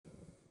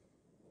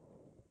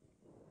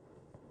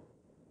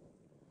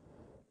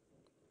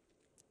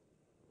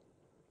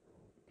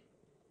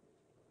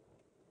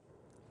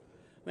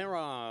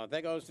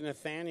There goes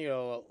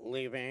Nathaniel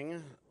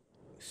leaving.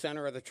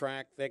 Center of the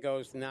track, there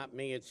goes Not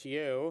Me, It's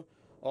You.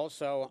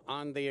 Also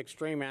on the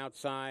extreme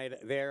outside,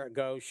 there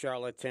goes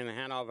Charlatan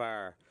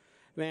Hanover.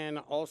 Then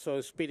also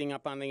speeding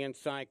up on the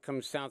inside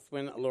comes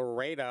Southwind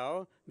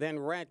Laredo. Then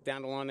Rhett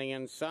down along the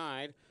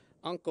inside.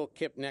 Uncle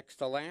Kip next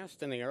to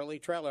last. In the early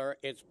trailer,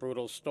 it's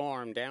Brutal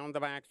Storm. Down the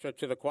backstretch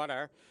to the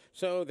quarter.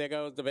 So there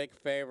goes the big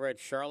favorite,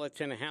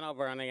 Charlatan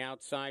Hanover on the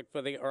outside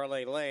for the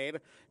early lead.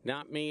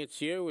 Not Me,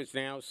 It's You is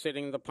now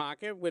sitting in the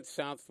pocket with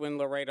Southwind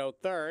Laredo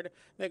third.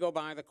 They go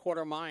by the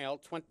quarter mile,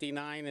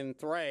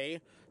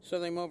 29-3. So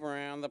they move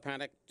around the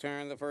paddock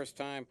turn the first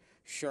time.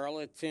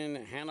 Charlatan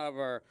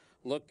Hanover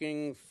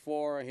looking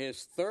for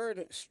his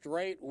third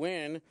straight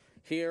win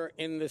here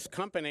in this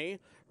company.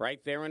 Right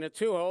there in the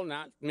two-hole,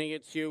 Not Me,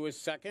 It's You is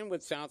second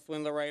with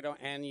Southwind Laredo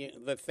and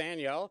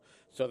Nathaniel.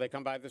 So they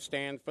come by the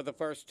stand for the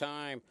first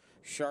time.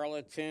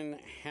 Charlatan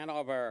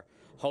Hanover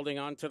holding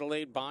on to the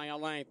lead by a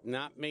length.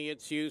 Not Me,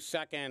 It's You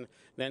second.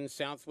 Then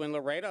Southwind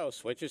Laredo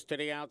switches to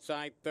the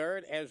outside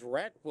third as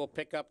Rhett will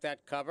pick up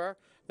that cover.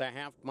 The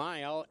half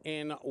mile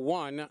in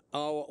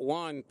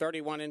 1:01,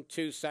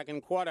 31-2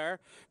 second quarter.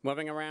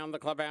 Moving around the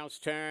clubhouse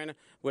turn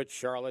with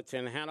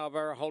Charlatan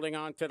Hanover holding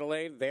on to the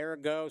lead. There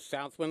goes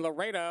Southwind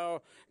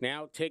Laredo.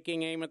 Now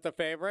taking aim at the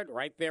favorite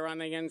right there on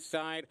the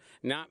inside.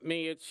 Not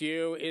Me, It's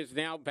You is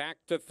now back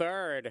to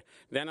third.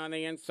 Then on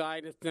the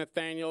inside, it's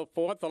Nathaniel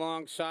fourth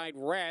alongside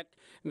Rhett.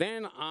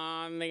 Then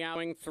on the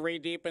outing, three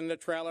deep in the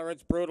trailer,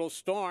 it's Brutal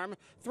Storm.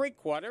 Three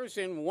quarters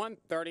in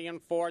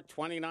 1:30-4,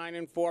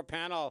 29-4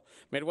 panel.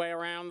 Midway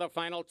around the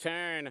final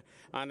turn.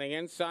 On the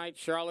inside,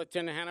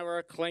 Charlatan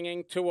Hanover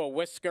clinging to a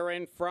whisker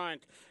in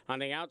front. On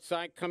the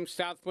outside comes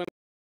Southwind.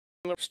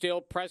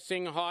 Still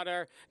pressing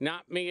harder.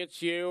 Not Me,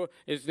 It's You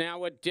is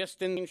now a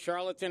distant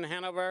Charlatan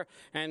Hanover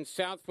and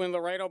Southwind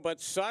Laredo,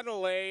 but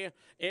subtly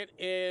it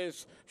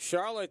is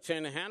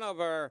Charlatan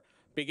Hanover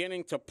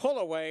beginning to pull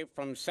away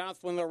from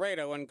Southwind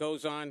Laredo and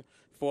goes on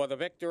for the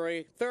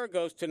victory. Third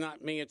goes to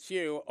Not Me, It's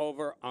You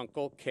over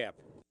Uncle Kip.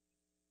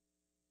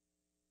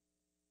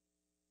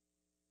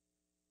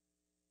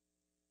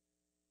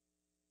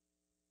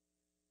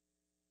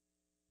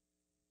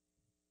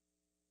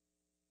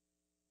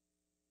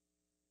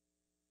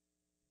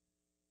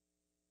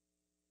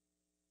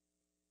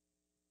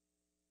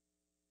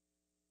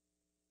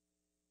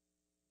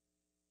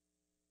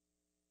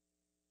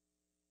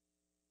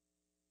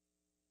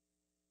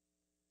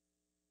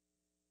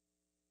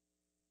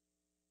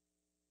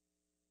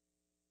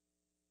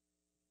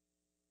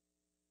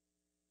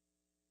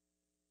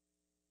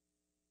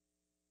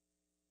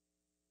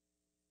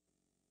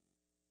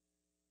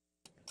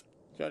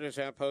 Judges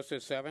have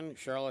posted 7.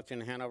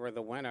 Charlatan Hanover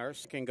the winner.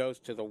 Second goes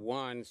to the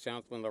 1,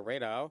 Southwind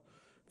Laredo.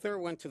 Third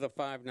went to the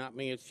 5, Not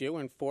Me, It's You.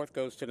 And fourth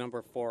goes to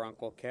number 4,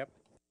 Uncle Kip.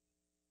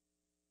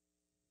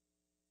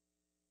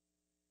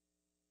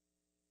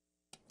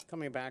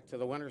 Coming back to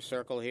the winner's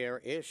circle here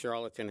is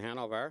Charlatan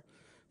Hanover.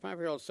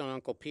 5-year-old son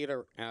Uncle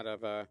Peter out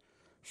of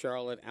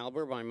Charlotte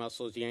Albert by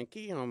Muscles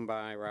Yankee, owned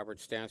by Robert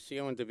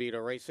Stasio and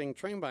DeVita Racing,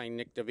 trained by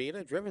Nick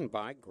DeVita, driven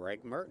by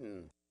Greg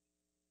Merton.